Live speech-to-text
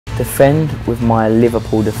Defend with my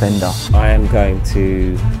Liverpool defender. I am going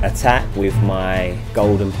to attack with my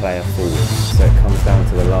golden player forward. So it comes down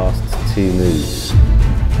to the last 2 moves.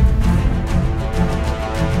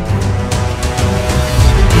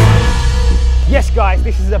 Yes guys,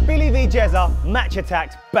 this is a Billy v Jezza match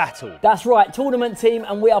attack battle. That's right, tournament team,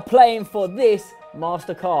 and we are playing for this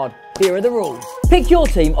MasterCard. Here are the rules. Pick your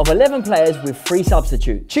team of 11 players with 3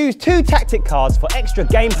 substitutes. Choose 2 tactic cards for extra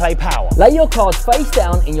gameplay power. Lay your cards face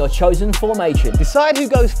down in your chosen formation. Decide who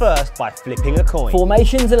goes first by flipping a coin.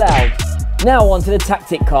 Formations allowed. Now on to the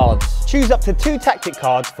tactic cards. Choose up to 2 tactic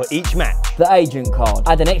cards for each match. The agent card.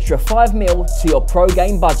 Add an extra 5 mil to your pro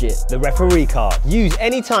game budget. The referee card. Use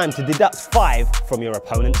any time to deduct 5 from your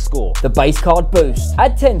opponent's score. The base card boost.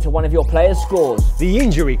 Add 10 to one of your player's scores. The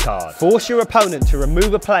injury card. Force your opponent to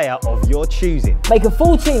remove a player of your choosing. Make a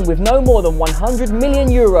full team with no more than 100 million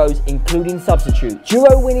euros, including substitutes.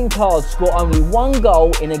 Duo winning cards score only 1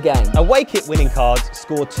 goal in a game. Away kit winning cards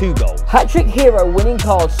score 2 goals. Hat-trick hero winning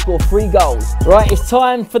cards score 3 goals. Right, it's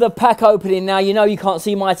time for the pack opening now. You know you can't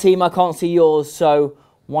see my team, I can't see yours, so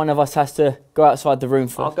one of us has to go outside the room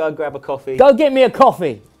for. I'll go grab a coffee. Go get me a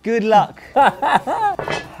coffee. Good luck.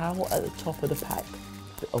 How at the top of the pack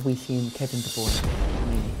are we seeing Kevin De Bruyne?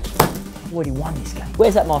 I've already won this game.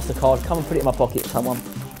 Where's that MasterCard? Come and put it in my pocket, someone.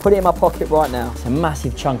 Put it in my pocket right now. It's a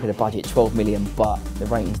massive chunk of the budget, 12 million, but the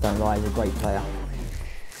ratings don't lie. He's a great player.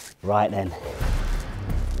 Right then,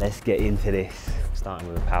 let's get into this. Starting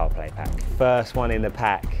with a power play pack. First one in the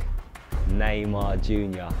pack, Neymar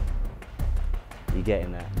Jr. You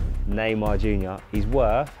getting that? Neymar Jr. He's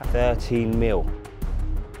worth 13 mil.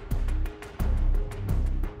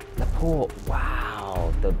 Laporte,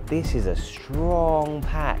 wow, this is a strong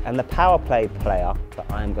pack. And the power play player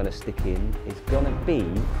that I'm going to stick in is going to be,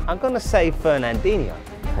 I'm going to say Fernandinho.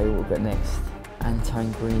 Okay, what we've got next?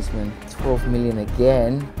 Antoine Griezmann, 12 million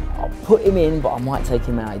again. I'll put him in, but I might take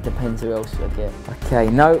him out. It depends who else I get. Okay,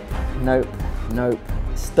 nope, nope, nope.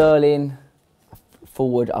 Sterling,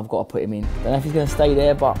 forward, I've got to put him in. Don't know if he's going to stay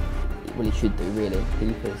there, but well, he should do, really.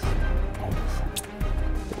 Keepers.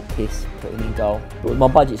 Little kiss, put him in goal. But my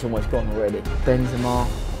budget's almost gone already. Benzema,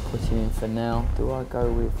 put him in for now. Do I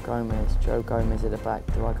go with Gomez? Joe Gomez at the back.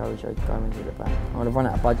 Do I go with Joe Gomez at the back? I'm going to run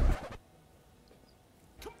out of budget.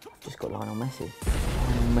 Just got Lionel Messi.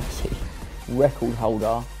 Lionel Messi, record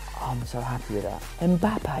holder. I'm so happy with that.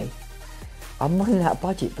 Mbappe. I'm running out of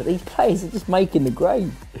budget, but these players are just making the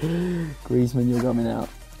grade. Griezmann, you're coming out.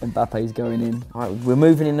 Mbappe's going in. All right, we're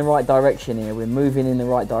moving in the right direction here. We're moving in the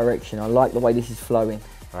right direction. I like the way this is flowing.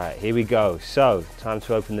 All right, here we go. So, time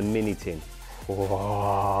to open the mini tin. Whoa,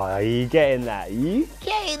 are you getting that? You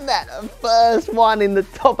getting that? The first one in the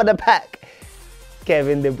top of the pack.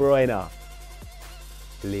 Kevin De Bruyne.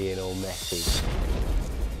 Lionel Messi.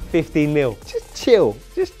 15 mil. Just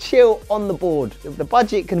chill on the board. The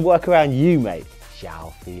budget can work around you, mate.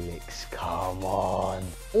 João Felix, come on.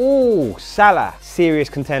 Oh, Salah, serious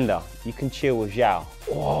contender. You can chill with João.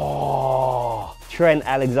 Oh, Trent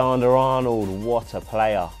Alexander-Arnold, what a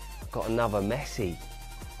player. I've got another Messi.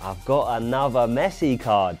 I've got another Messi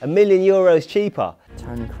card. €1 million cheaper.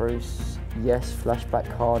 Toni Kroos, yes,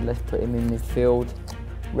 flashback card. Let's put him in midfield.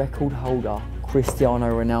 Record holder, Cristiano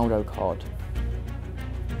Ronaldo card.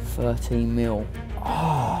 13 mil.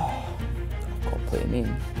 Oh, I've got to put him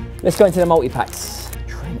in. Let's go into the multi-packs.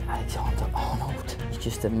 Trent Alexander-Arnold. It's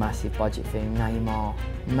just a massive budget thing. Neymar.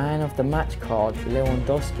 Man of the match card,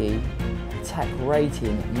 Lewandowski. Attack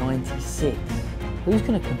rating 96. Who's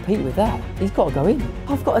going to compete with that? He's got to go in.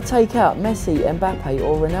 I've got to take out Messi, Mbappe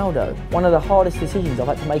or Ronaldo. One of the hardest decisions I've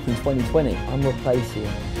had to make in 2020. I'm replacing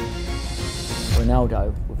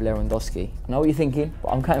Ronaldo with Lewandowski. I know what you're thinking, but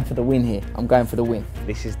I'm going for the win here. I'm going for the win.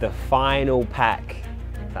 This is the final pack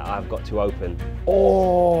that I've got to open.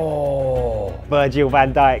 Oh, Virgil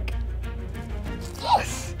van Dijk.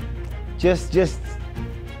 Yes. Just,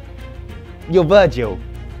 you're Virgil.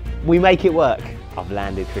 We make it work. I've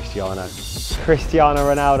landed Cristiano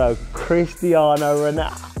Ronaldo.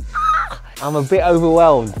 I'm a bit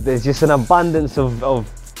overwhelmed. There's just an abundance of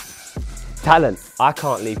talent. I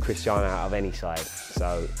can't leave Cristiano out of any side,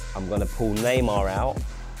 so I'm going to pull Neymar out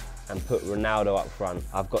and put Ronaldo up front.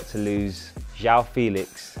 I've got to lose João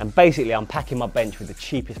Felix, and basically I'm packing my bench with the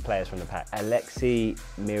cheapest players from the pack. Alexei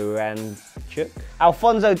Miranchuk.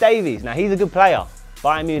 Alphonso Davies, now he's a good player,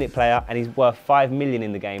 Bayern Munich player, and he's worth 5 million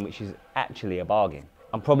in the game, which is actually a bargain.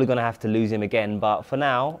 I'm probably going to have to lose him again, but for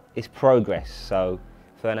now, it's progress. So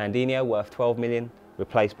Fernandinho worth 12 million,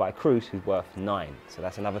 replaced by Kroos, who's worth 9. So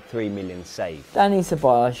that's another 3 million saved. Danny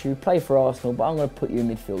Ceballos, you play for Arsenal, but I'm going to put you in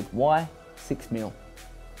midfield. Why? 6 mil.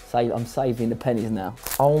 I'm saving the pennies now.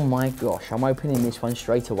 Oh my gosh, I'm opening this one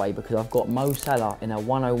straight away because I've got Mo Salah in a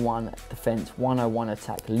 101 defence, 101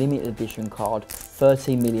 attack, limited edition card,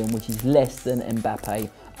 13 million, which is less than Mbappe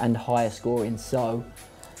and higher scoring. So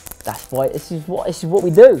that's why this is what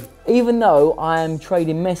we do. Even though I am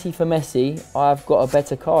trading Messi for Messi, I've got a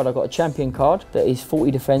better card. I've got a champion card that is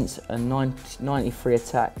 40 defence and 93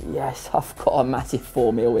 attack. Yes, I've got a massive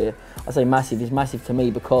 4 mil here. I say massive, it's massive to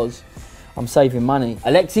me because I'm saving money.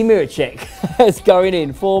 Alexei Miracek is going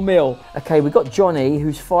in, 4 mil. Okay, we've got Johnny,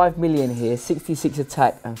 who's 5 million here, 66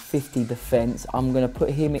 attack and 50 defence. I'm gonna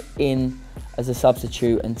put him in as a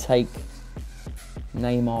substitute and take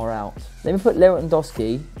Neymar out. Let me put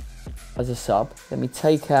Lewandowski as a sub. Let me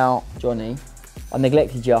take out Johnny. I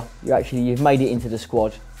neglected you. You've made it into the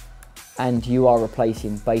squad and you are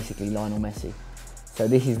replacing basically Lionel Messi. So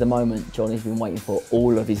this is the moment Johnny's been waiting for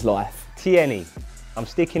all of his life. Tierney, I'm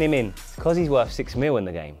sticking him in because he's worth 6 mil in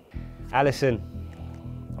the game. Alisson,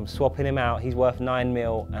 I'm swapping him out. He's worth 9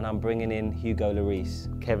 mil and I'm bringing in Hugo Lloris.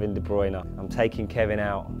 Kevin De Bruyne, I'm taking Kevin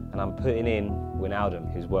out and I'm putting in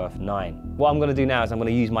Wijnaldum, who's worth 9. What I'm gonna do now is I'm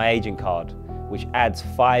gonna use my agent card, which adds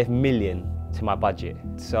 5 million to my budget.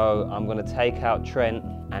 So I'm gonna take out Trent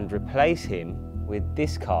and replace him with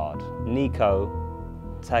this card, Nico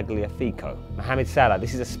Tagliafico. Mohamed Salah,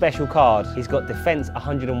 this is a special card. He's got defense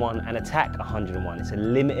 101 and attack 101. It's a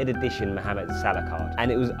limited edition Mohamed Salah card.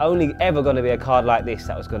 And it was only ever gonna be a card like this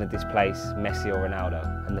that was gonna displace Messi or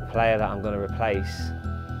Ronaldo. And the player that I'm gonna replace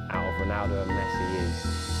out of Ronaldo and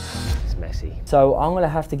Messi is Messi. So I'm gonna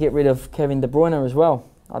have to get rid of Kevin De Bruyne as well.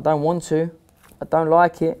 I don't want to. I don't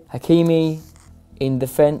like it. Hakimi in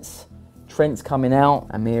defence. Trent's coming out.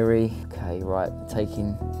 Amiri. Okay, right,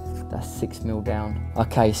 taking, that's 6 mil down.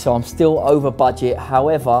 Okay, so I'm still over budget.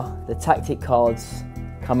 However, the tactic cards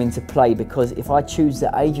come into play because if I choose the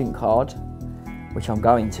agent card, which I'm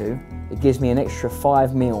going to, it gives me an extra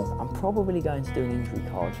 5 mil. I'm probably going to do an injury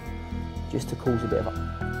card just to cause a bit of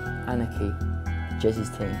anarchy to Jez's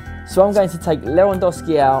team. So I'm going to take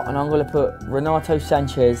Lewandowski out and I'm going to put Renato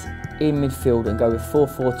Sanchez in midfield and go with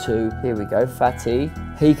 4-4-2. Here we go, Fatty.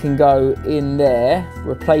 He can go in there,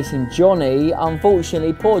 replacing Johnny.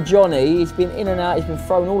 Unfortunately, poor Johnny, he's been in and out, he's been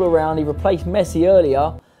thrown all around. He replaced Messi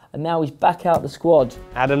earlier, and now he's back out the squad.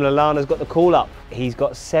 Adam Lallana's got the call up. He's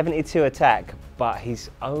got 72 attack, but he's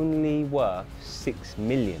only worth 6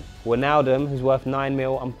 million. Wijnaldum, who's worth 9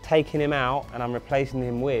 mil, I'm taking him out and I'm replacing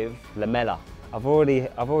him with Lamela. I've already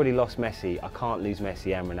lost Messi. I can't lose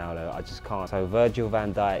Messi and Ronaldo. I just can't. So Virgil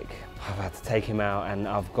van Dijk, I've had to take him out and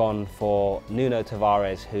I've gone for Nuno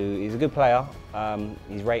Tavares, who is a good player.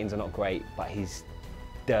 His ratings are not great, but he's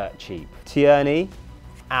dirt cheap. Tierney,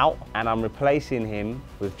 out, and I'm replacing him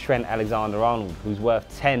with Trent Alexander-Arnold, who's worth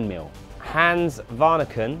 10 mil. Hans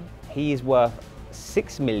Varneken, he is worth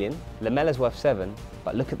 6 million. Lamella's worth 7,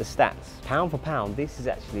 but look at the stats. Pound for pound,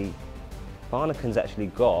 Varneken's actually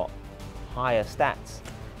got higher stats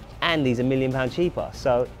and he's £1 million cheaper,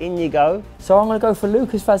 so in you go. So I'm going to go for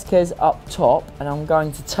Lucas Vazquez up top and I'm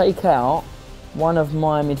going to take out one of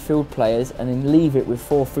my midfield players and then leave it with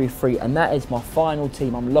 4-3-3, and that is my final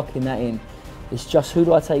team. I'm locking that in. It's just, who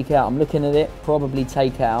do I take out? I'm looking at it, probably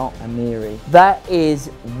take out Amiri. That is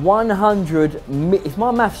 100, if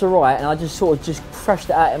my maths are right, and I just sort of just crashed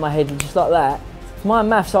it out in my head just like that, if my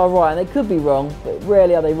maths are right, and they could be wrong, but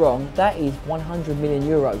rarely are they wrong, that is 100 million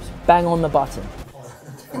euros. Bang on the button.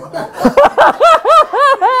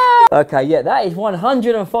 Okay, yeah, that is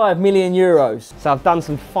 105 million euros. So I've done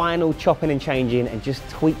some final chopping and changing and just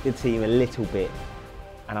tweaked the team a little bit,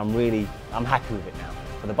 and I'm happy with it now.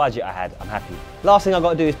 For the budget I had, I'm happy. Last thing I've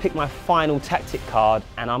got to do is pick my final tactic card,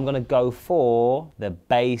 and I'm gonna go for the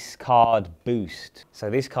base card boost.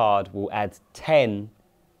 So this card will add 10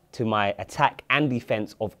 to my attack and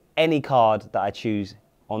defense of any card that I choose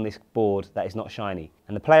on this board that is not shiny.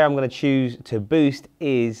 And the player I'm going to choose to boost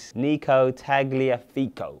is Nico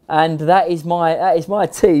Tagliafico. And that is my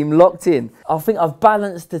team locked in. I think I've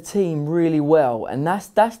balanced the team really well, and that's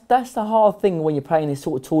the hard thing when you're playing this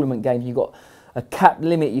sort of tournament games. You've got a capped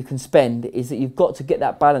limit you can spend, is that you've got to get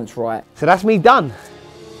that balance right. So that's me done.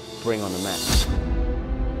 Bring on the match.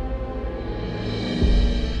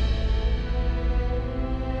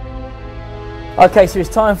 Okay, so it's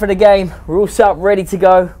time for the game. We're all set up, ready to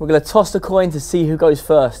go. We're going to toss the coin to see who goes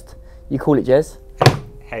first. You call it, Jez?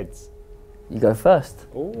 Heads. You go first.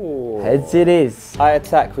 Ooh. Heads it is. I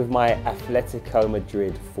attack with my Atletico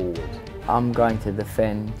Madrid forward. I'm going to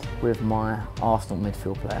defend with my Arsenal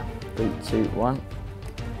midfield player. 3, 2, 1.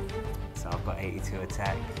 So I've got 82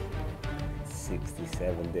 attack,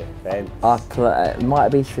 67 defense. It might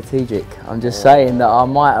be strategic. I'm just saying that I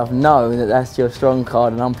might have known that that's your strong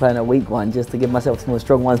card and I'm playing a weak one just to give myself some more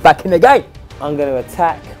strong ones back in the game. I'm going to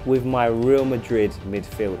attack with my Real Madrid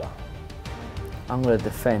midfielder. I'm going to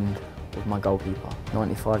defend with my goalkeeper.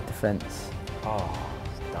 95 defence. Oh,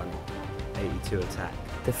 it's done. 82 attack.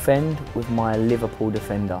 Defend with my Liverpool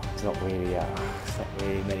defender. It's not really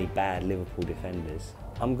many bad Liverpool defenders.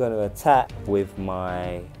 I'm going to attack with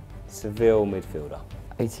my Seville midfielder.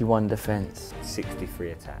 81 defence.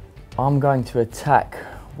 63 attack. I'm going to attack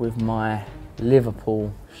with my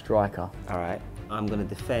Liverpool striker. All right. I'm going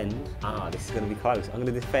to defend. This is going to be close. I'm going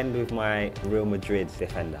to defend with my Real Madrid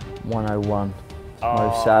defender. 101.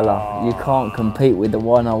 Mo Salah. You can't compete with the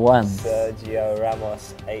 101. Sergio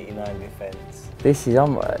Ramos, 89 defence. This is, you're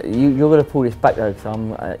going to pull this back though,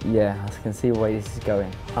 because yeah, I can see where this is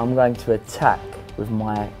going. I'm going to attack with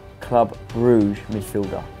my Club Brugge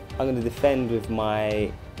midfielder. I'm going to defend with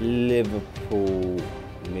my Liverpool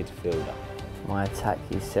midfielder. My attack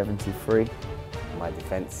is 73. My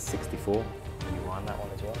defence 64. You won that one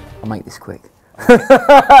as well. I'll make this quick.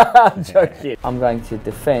 I'm joking. I'm going to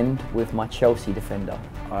defend with my Chelsea defender.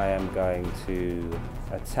 I am going to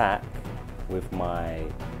attack with my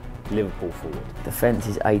Liverpool forward. Defence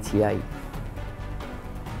is 88.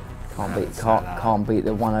 Can't beat the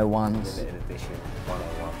 101s. Limited edition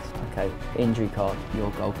 101s. Okay, injury card, your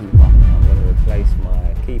goalkeeper. I'm going to replace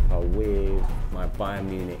my keeper with my Bayern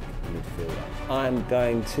Munich midfielder. I'm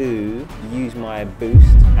going to use my boost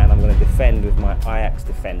and I'm going to defend with my Ajax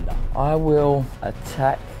defender. I will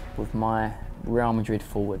attack with my Real Madrid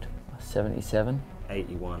forward. 77.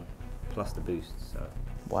 81 plus the boost, so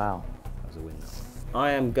wow, that was a win.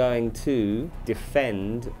 I am going to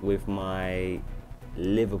defend with my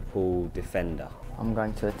Liverpool defender. I'm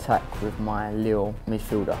going to attack with my Lille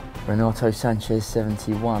midfielder. Renato Sanchez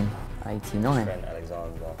 71. 89. Trent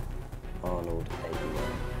Alexander-Arnold 81.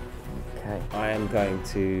 Okay. I am going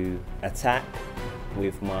to attack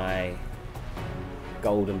with my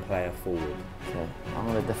golden player forward. Okay. I'm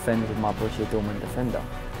going to defend with my Borussia Dortmund defender.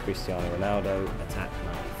 Cristiano Ronaldo, attack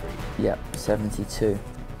 93. Yep, 72.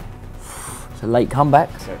 It's a late comeback.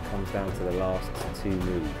 So it comes down to the last two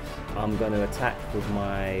moves. I'm going to attack with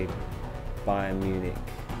my Bayern Munich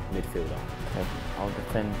midfielder. Okay. I'll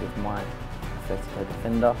defend with my Atletico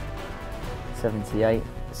defender. 78.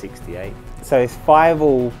 68. So it's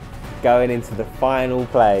 5-all going into the final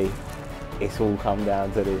play. It's all come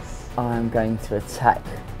down to this. I'm going to attack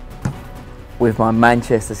with my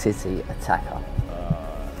Manchester City attacker.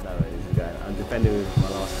 No, it isn't going. I'm defending with my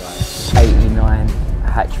last guy. 89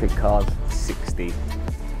 hat-trick card. 60.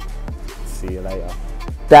 See you later.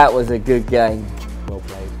 That was a good game. Well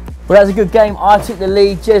played. Well, that was a good game. I took the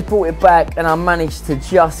lead, Jez brought it back, and I managed to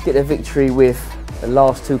just get the victory with the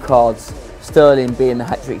last two cards. Sterling being the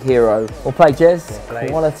hat-trick hero. Well played, Jez. Well played.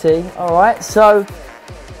 Quality. All right, so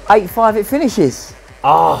 8-5 it finishes.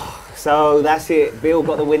 So that's it. Bill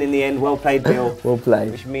got the win in the end. Well played, Bill. Well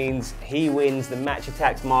played. Which means he wins the Match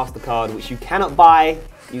Attacks MasterCard, which you cannot buy,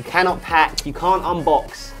 you cannot pack, you can't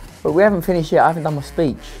unbox. But we haven't finished yet. I haven't done my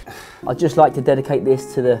speech. I'd just like to dedicate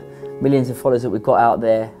this to the millions of followers that we've got out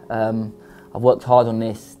there. I've worked hard on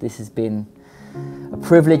this. This has been a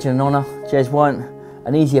privilege and an honour. Jez weren't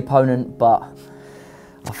an easy opponent, but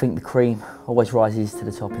I think the cream always rises to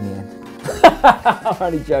the top in the end. I'm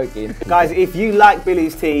only joking. Guys, if you like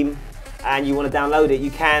Billy's team and you want to download it,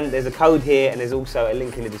 you can. There's a code here and there's also a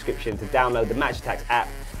link in the description to download the Match Attacks app,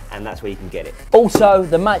 and that's where you can get it. Also,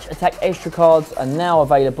 the Match Attack extra cards are now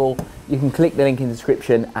available. You can click the link in the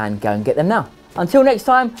description and go and get them now. Until next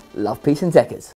time, love, peace and Tekkers.